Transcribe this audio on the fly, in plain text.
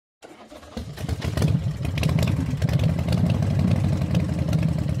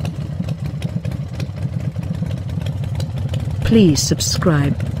Please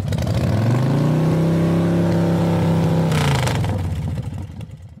subscribe.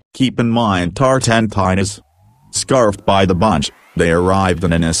 Keep in mind Tart and ties. Scarfed by the bunch, they arrived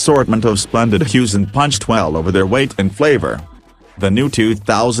in an assortment of splendid hues and punched well over their weight and flavor. The new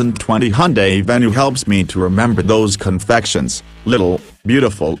 2020 Hyundai Venue helps me to remember those confections, little,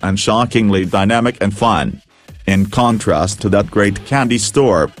 beautiful and shockingly dynamic and fun. In contrast to that great candy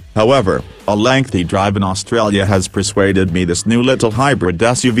store, however, a lengthy drive in Australia has persuaded me this new little hybrid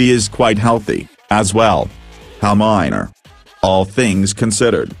SUV is quite healthy, as well. How minor. All things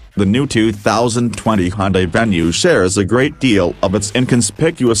considered, the new 2020 Hyundai Venue shares a great deal of its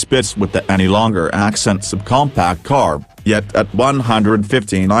inconspicuous bits with the any longer accent subcompact car, yet at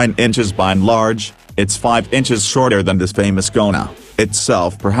 159 inches by and large, it's 5 inches shorter than this famous Kona,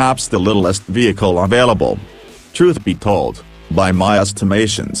 itself perhaps the littlest vehicle available. Truth be told, by my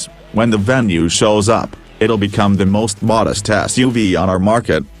estimations, when the Venue shows up, it'll become the most modest SUV on our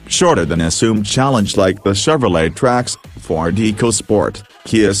market, shorter than assumed challenge like the Chevrolet Trax, Ford EcoSport,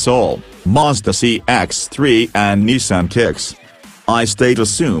 Kia Soul, Mazda CX-3 and Nissan Kicks. I stayed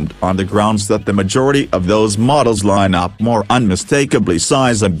assumed on the grounds that the majority of those models line up more unmistakably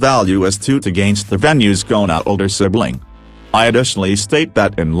size and value astute against the Venue's Kona older sibling. I additionally state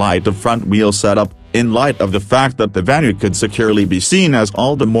that in light of front-wheel setup, in light of the fact that the Venue could securely be seen as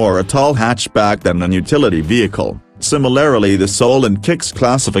all the more a tall hatchback than an utility vehicle, similarly the Soul and Kicks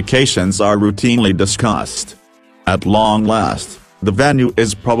classifications are routinely discussed. At long last, the Venue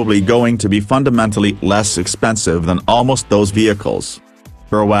is probably going to be fundamentally less expensive than almost those vehicles.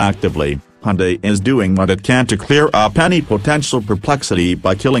 Proactively, Hyundai is doing what it can to clear up any potential perplexity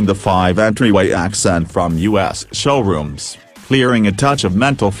by killing the 5 entryway accent from US showrooms, clearing a touch of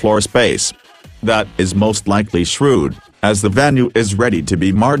mental floor space. That is most likely shrewd, as the Venue is ready to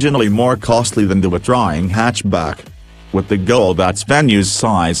be marginally more costly than the withdrawing hatchback. With the goal that's Venue's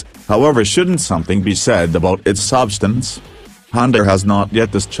size, however, shouldn't something be said about its substance? Hyundai has not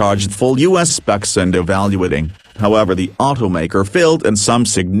yet discharged full US specs and evaluating, however the automaker filled in some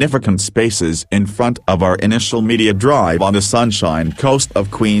significant spaces in front of our initial media drive on the Sunshine Coast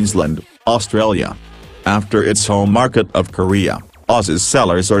of Queensland, Australia. After its home market of Korea, Aussie's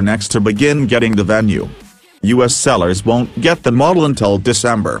sellers are next to begin getting the Venue. US sellers won't get the model until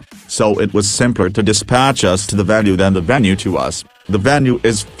December, so it was simpler to dispatch us to the Venue than the Venue to us. The Venue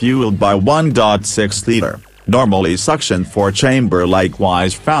is fueled by 1.6-liter, normally suction 4-chamber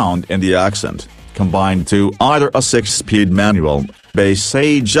likewise found in the accent, combined to either a 6-speed manual, base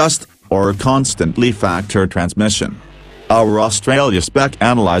adjust, or constantly factor transmission. Our Australia spec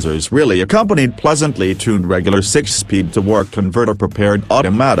analyzers really accompanied pleasantly tuned regular 6-speed to work converter prepared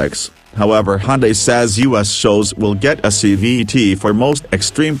automatics, however Hyundai says US shows will get a CVT for most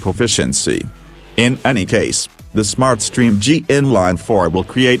extreme proficiency. In any case, the SmartStream G inline-4 will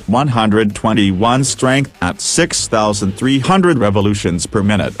create 121 strength at 6,300 revolutions per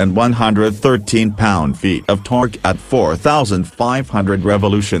minute and 113 pound-feet of torque at 4,500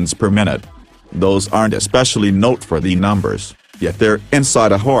 revolutions per minute. Those aren't especially noteworthy numbers, yet they're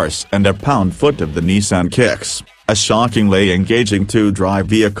inside a horse and a pound-foot of the Nissan Kicks, a shockingly engaging two-drive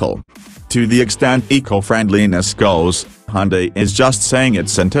vehicle. To the extent eco-friendliness goes, Hyundai is just saying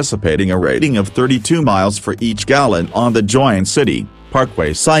it's anticipating a rating of 32 miles for each gallon on the Joint City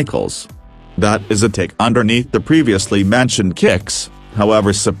Parkway cycles. That is a tick underneath the previously mentioned Kicks,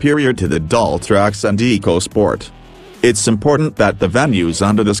 however superior to the dual Trax and EcoSport. It's important that the Venue's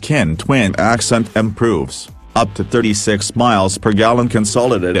under-the-skin twin accent improves, up to 36 miles per gallon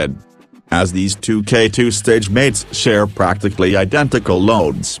consolidated. As these two K2-stage mates share practically identical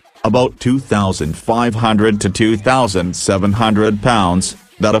loads, about 2,500 to 2,700 pounds,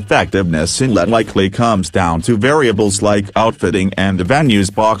 that effectiveness inlet likely comes down to variables like outfitting and the Venue's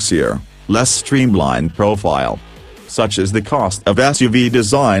boxier, less streamlined profile, such as the cost of SUV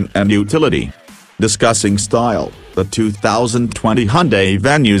design and utility. Discussing style, the 2020 Hyundai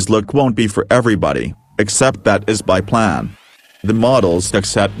Venue's look won't be for everybody, except that is by plan. The model's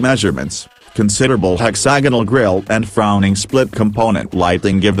set measurements, considerable hexagonal grille and frowning split component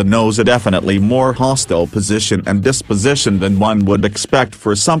lighting give the nose a definitely more hostile position and disposition than one would expect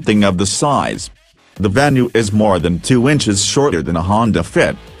for something of the size. The Venue is more than 2 inches shorter than a Honda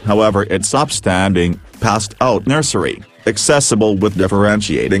Fit, however its upstanding, passed-out nursery, accessible with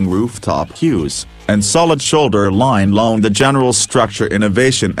differentiating rooftop hues, and solid shoulder line loan the general structure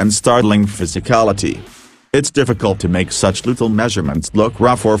innovation and startling physicality. It's difficult to make such little measurements look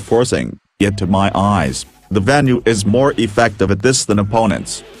rough or forcing, yet to my eyes, the Venue is more effective at this than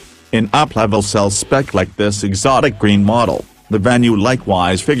opponents. In up-level cell spec like this exotic green model, The Venue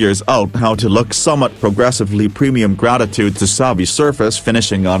likewise figures out how to look somewhat progressively premium gratitude to savvy surface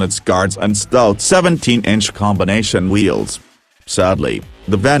finishing on its guards and stout 17-inch combination wheels. Sadly,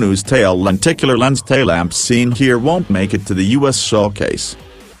 the Venue's tail lenticular lens taillamps seen here won't make it to the US showcase.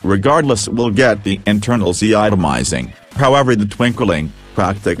 Regardless, we'll get the internal Z-itemizing, however the twinkling,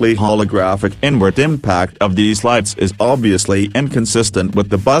 practically holographic inward impact of these lights is obviously inconsistent with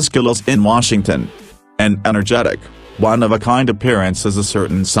the buzzkills in Washington. An energetic, one-of-a-kind appearance is a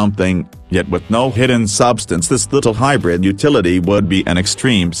certain something, yet with no hidden substance this little hybrid utility would be an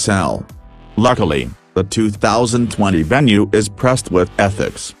extreme sell. Luckily, the 2020 Venue is pressed with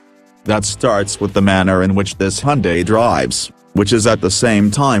ethics. That starts with the manner in which this Hyundai drives, which is at the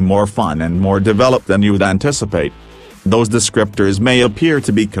same time more fun and more developed than you'd anticipate. Those descriptors may appear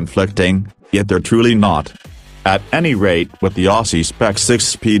to be conflicting, yet they're truly not. At any rate, with the Aussie spec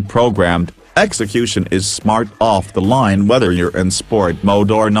 6-speed programmed, execution is smart off the line whether you're in sport mode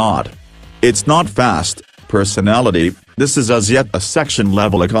or not. It's not fast, personality, this is as yet a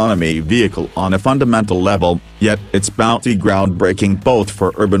section-level economy vehicle on a fundamental level, yet it's bounty groundbreaking both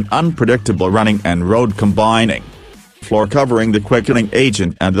for urban unpredictable running and road combining. Floor covering the quickening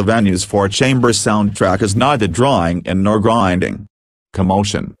agent and the Venue's 4-chamber soundtrack is neither drawing and nor grinding.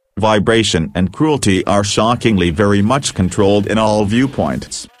 Commotion, vibration and cruelty are shockingly very much controlled in all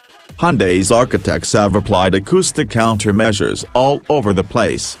viewpoints. Hyundai's architects have applied acoustic countermeasures all over the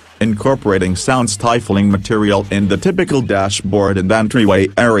place, incorporating sound-stifling material in the typical dashboard and entryway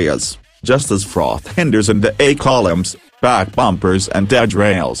areas, just as froth hinders in the A-columns, back bumpers and edge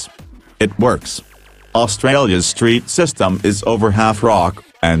rails. It works. Australia's street system is over half rock,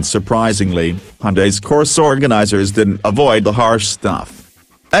 and surprisingly, Hyundai's course organizers didn't avoid the harsh stuff.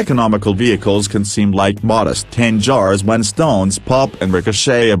 Economical vehicles can seem like modest tin jars when stones pop and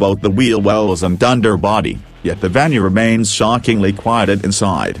ricochet about the wheel wells and underbody, yet the Venue remains shockingly quieted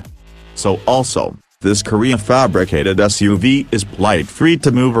inside. So also, this Korea-fabricated SUV is blight-free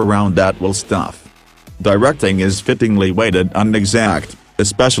to move around that will stuff. Directing is fittingly weighted and exact,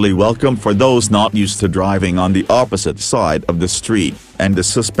 especially welcome for those not used to driving on the opposite side of the street, and the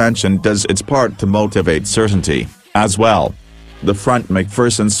suspension does its part to motivate certainty, as well. The front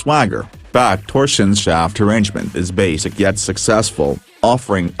McPherson swagger, back torsion shaft arrangement is basic yet successful,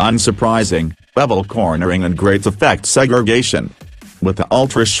 offering unsurprising, bevel cornering and great effect segregation. With the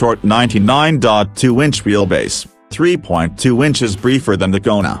ultra-short 99.2-inch wheelbase, 3.2 inches briefer than the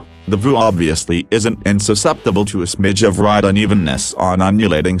Kona, the Venue obviously isn't insusceptible to a smidge of ride unevenness on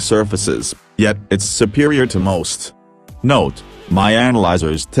undulating surfaces, yet it's superior to most. Note, my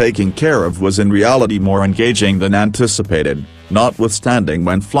analyzer's taking care of was in reality more engaging than anticipated, notwithstanding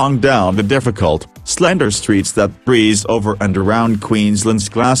when flung down the difficult, slender streets that breeze over and around Queensland's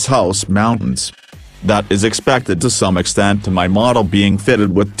Glasshouse Mountains. That is expected to some extent to my model being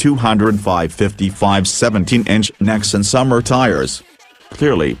fitted with 205/55 17-inch Nexen summer tires.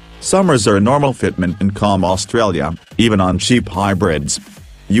 Clearly, summers are a normal fitment in calm Australia, even on cheap hybrids.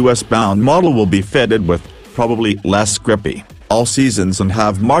 US-bound model will be fitted with, probably less grippy, all seasons and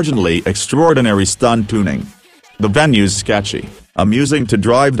have marginally extraordinary stun tuning. The Venue's sketchy, amusing to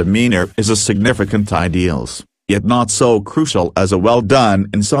drive demeanor is a significant ideals, yet not so crucial as a well-done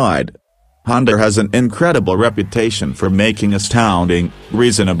inside. Hyundai has an incredible reputation for making astounding,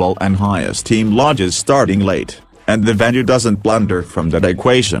 reasonable and high-esteem lodges starting late, and the Venue doesn't blunder from that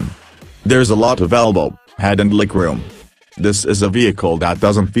equation. There's a lot of elbow, head and legroom. This is a vehicle that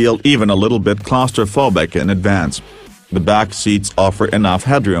doesn't feel even a little bit claustrophobic in advance. The back seats offer enough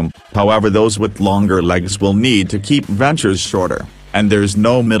headroom, however those with longer legs will need to keep ventures shorter, and there's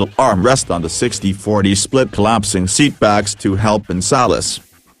no middle armrest on the 60/40 split collapsing seatbacks to help in solace.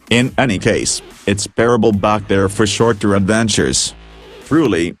 In any case, it's bearable back there for shorter adventures.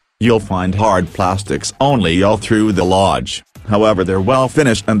 Truly, you'll find hard plastics only all through the lodge, however they're well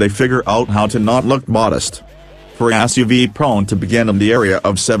finished and they figure out how to not look modest. For an SUV prone to begin in the area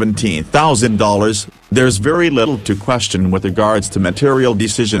of $17,000, there's very little to question with regards to material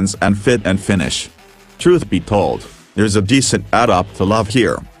decisions and fit and finish. Truth be told, there's a decent add-up to love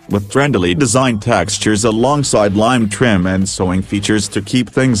here, with trendily designed textures alongside lime trim and sewing features to keep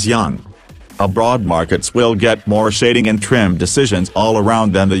things young. Abroad markets will get more shading and trim decisions all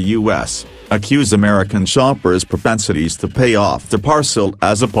around than the US, accuse American shoppers' propensities to pay off the parcel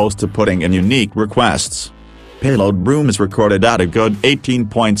as opposed to putting in unique requests. Payload room is recorded at a good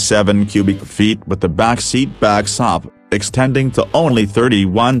 18.7 cubic feet with the back seat backs up, extending to only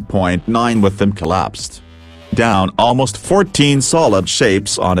 31.9 with them collapsed. Down almost 14 solid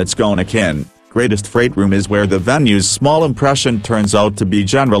shapes on its Kona-kin, greatest freight room is where the Venue's small impression turns out to be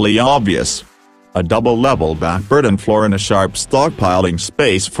generally obvious. A double-level back burden floor and a sharp stockpiling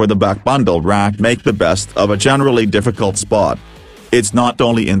space for the back bundle rack make the best of a generally difficult spot. It's not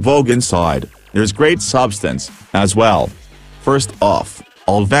only in vogue inside, there's great substance, as well. First off,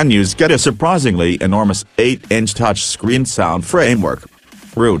 all Venues get a surprisingly enormous 8-inch touchscreen sound framework.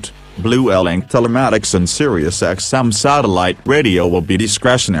 Route, Blue Link telematics and Sirius XM satellite radio will be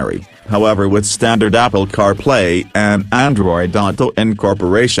discretionary, however with standard Apple CarPlay and Android Auto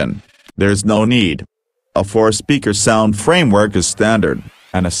incorporation, there's no need. A 4-speaker sound framework is standard,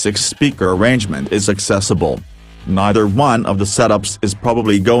 and a 6-speaker arrangement is accessible. Neither one of the setups is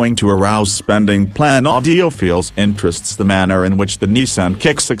probably going to arouse spending plan audiophiles' interests the manner in which the Nissan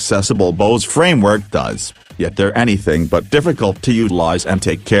Kicks accessible Bose framework does, yet they're anything but difficult to utilize and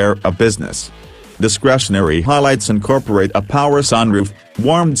take care of business. Discretionary highlights incorporate a power sunroof,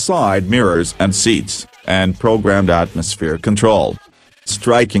 warmed side mirrors and seats, and programmed atmosphere control.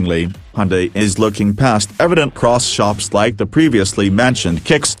 Strikingly, Hyundai is looking past evident cross-shops like the previously mentioned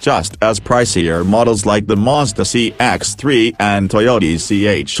Kicks just as pricier models like the Mazda CX-3 and Toyota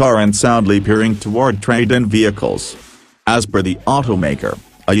CHR and soundly peering toward trade-in vehicles. As per the automaker,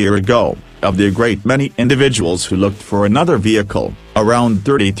 a year ago, of the great many individuals who looked for another vehicle, around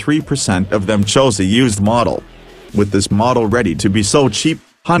 33% of them chose a used model. With this model ready to be so cheap,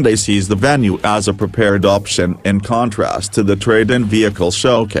 Hyundai sees the Venue as a prepared option in contrast to the trade-in vehicle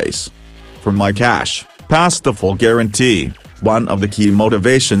showcase. For my cash, past the full guarantee, one of the key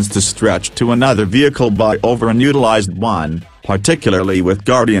motivations to stretch to another vehicle buy over an utilized one, particularly with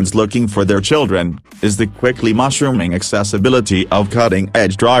guardians looking for their children, is the quickly mushrooming accessibility of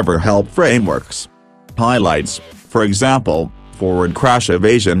cutting-edge driver help frameworks. Highlights, for example, forward crash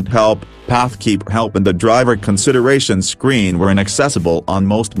evasion help, path keep help and the driver consideration screen were inaccessible on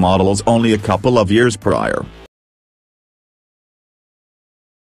most models only a couple of years prior.